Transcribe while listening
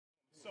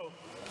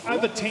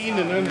I've attained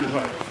an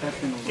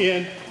underhook.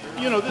 And,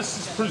 you know, this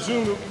is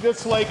presumed,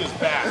 this leg is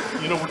back.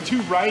 You know, we're two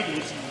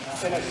righties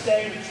in a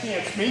staggered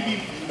stance.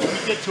 Maybe we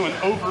get to an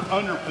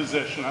over-under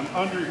position. I'm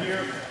under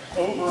here,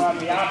 over on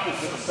the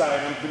opposite side.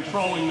 I'm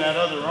controlling that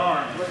other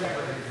arm.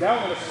 Now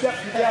I'm going to step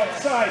to the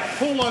outside,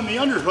 pull on the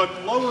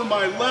underhook, lower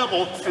my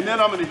level, and then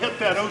I'm going to hit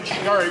that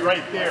UCHI GARI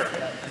right there.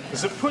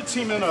 Because it puts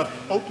him in an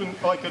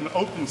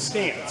open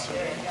stance,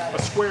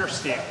 a square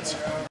stance.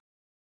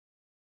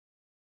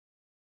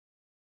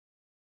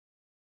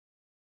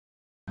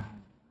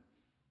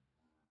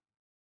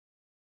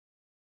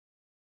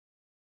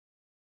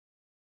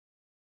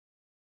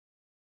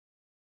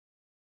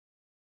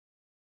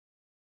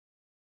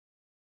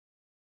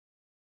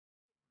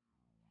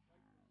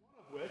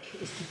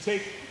 Which is to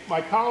take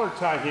my collar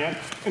tie hand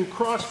and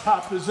cross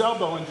pop his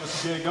elbow and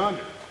just dig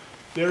under.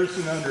 There's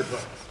an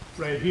underhook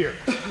right here.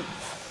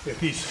 If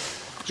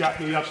he's got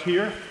me up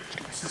here,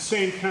 it's the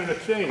same kind of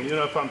thing. You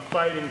know, if I'm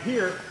fighting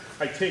here,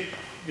 I take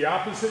the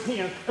opposite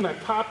hand and I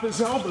pop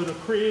his elbow to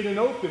create an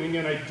opening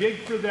and I dig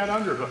for that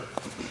underhook.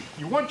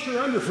 You want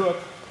your underhook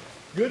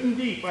good and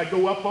deep. I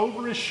go up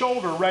over his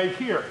shoulder right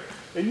here.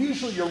 And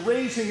usually you're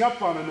raising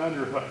up on an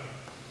underhook.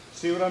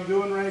 See what I'm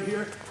doing right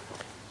here?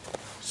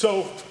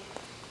 So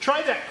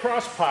try that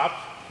cross pop,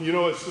 you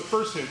know, it's the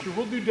first entry.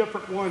 We'll do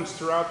different ones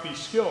throughout these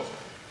skills.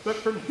 But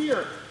from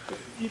here,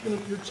 even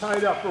if you're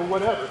tied up or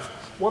whatever,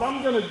 what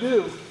I'm going to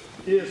do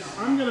is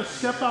I'm going to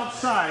step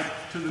outside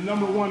to the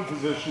number one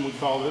position, we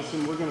call this,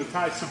 and we're going to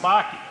tie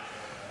sabaki.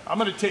 I'm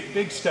going to take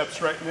big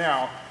steps right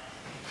now.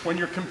 When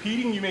you're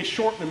competing, you may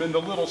shorten them into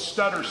little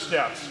stutter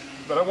steps,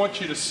 but I want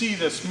you to see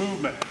this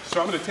movement.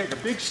 So I'm going to take a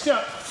big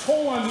step,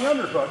 pull on the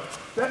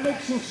underhook. That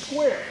makes him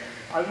square.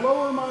 I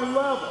lower my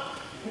level,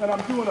 and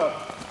I'm doing a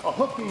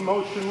hooking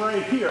motion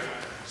right here.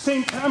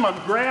 Same time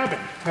I'm grabbing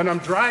and I'm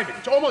driving.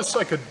 It's almost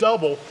like a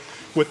double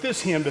with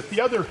this hand, but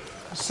the other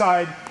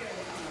side,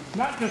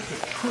 not just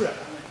a trip,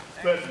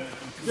 but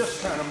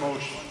this kind of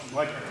motion,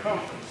 like a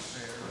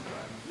compass.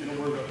 You know,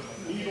 where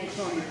the needle's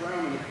on the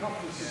ground and the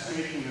compass is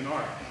making an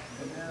arc.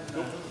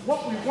 But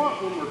what we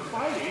want when we're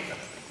fighting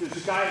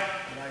is a guy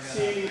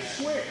standing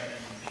square.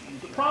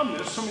 The problem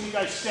is some of you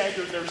guys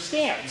stagger their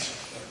stance.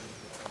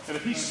 And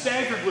if he's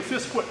staggered with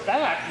this foot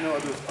back, you know,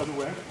 other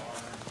way,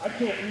 I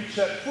can't reach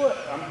that foot.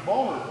 I'm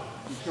vulnerable.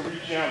 You can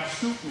reach down,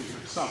 scoop me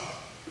or something.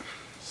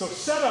 So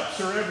setups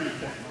are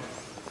everything.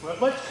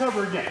 But let's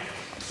cover again.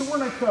 So we're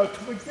going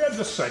to grab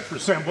this side for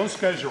example. Those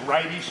guys are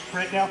righties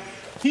right now.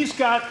 He's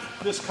got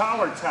this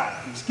collar tie.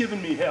 He's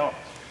giving me hell.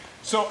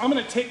 So I'm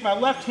going to take my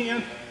left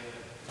hand,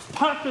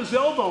 pop his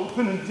elbow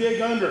open and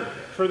dig under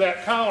for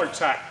that collar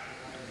tie,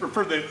 or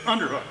for the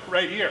underhook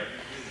right here.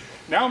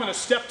 Now I'm going to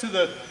step to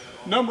the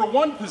number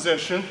one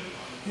position,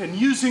 and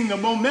using the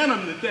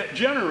momentum that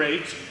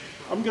generates,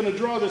 I'm going to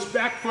draw this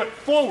back foot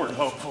forward,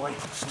 hopefully.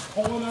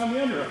 Pulling on the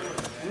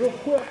underhook. Real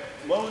quick,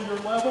 lower your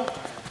level,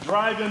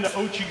 drive into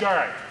UCHI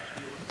GARI,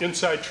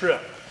 inside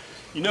trip.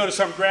 You notice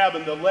I'm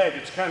grabbing the leg,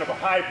 it's kind of a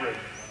hybrid.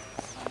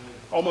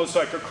 Almost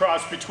like a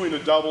cross between a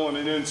double and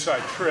an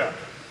inside trip.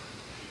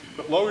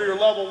 But lower your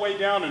level way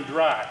down and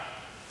drive,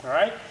 all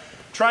right?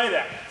 Try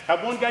that.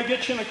 Have one guy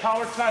get you in a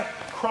collar tie,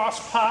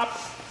 cross pop,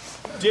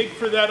 dig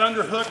for that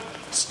underhook,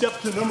 step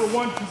to number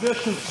one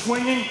position,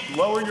 swinging,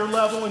 lower your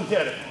level and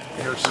hit it.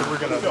 Here, so we're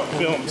going to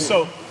film.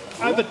 So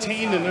I've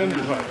attained an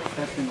underhook.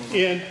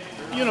 And,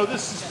 you know,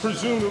 this is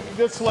presumed,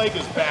 this leg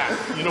is back.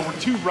 You know, we're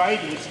two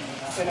righties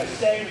in a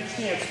staggered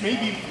stance.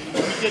 Maybe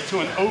we get to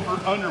an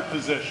over-under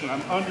position.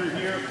 I'm under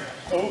here,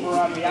 over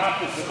on the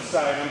opposite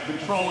side. I'm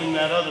controlling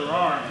that other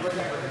arm.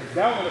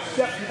 Now I'm going to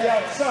step to the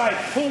outside,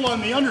 pull on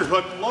the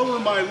underhook, lower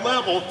my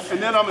level, and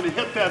then I'm going to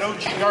hit that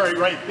UCHI GARI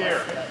right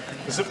there.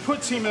 Because it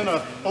puts him in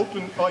an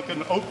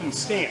open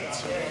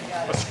stance,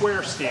 a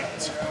square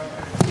stance.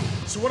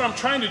 So what I'm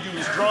trying to do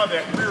is draw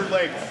that rear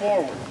leg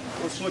forward.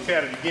 Let's look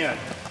at it again.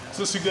 Is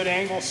this a good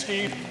angle,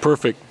 Steve?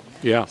 Perfect,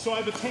 yeah. So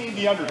I've attained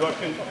the underhook,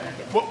 and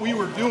what we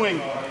were doing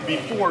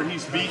before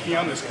he's beat me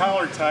on this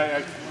collar tie,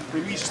 I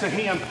release the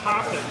hand,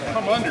 pop it,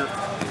 come under,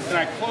 and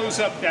I close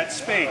up that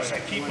space. I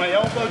keep my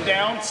elbow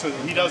down so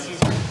that he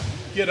doesn't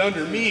get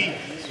under me.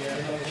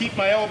 Keep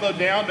my elbow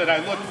down, but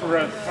I look for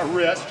a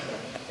wrist.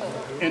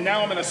 And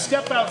now I'm going to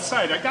step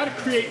outside. I got to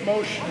create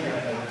motion.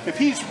 If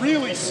he's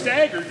really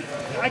staggered,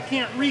 I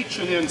can't reach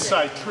an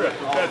inside trip.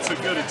 If that's a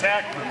good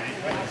attack for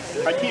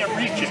me, I can't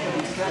reach it.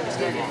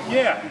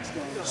 Yeah.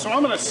 So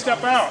I'm going to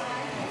step out,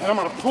 and I'm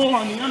going to pull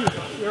on the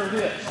underhook. There it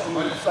is. And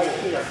it's right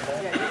there.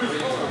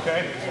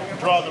 Okay?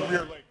 Draw the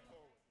rear leg.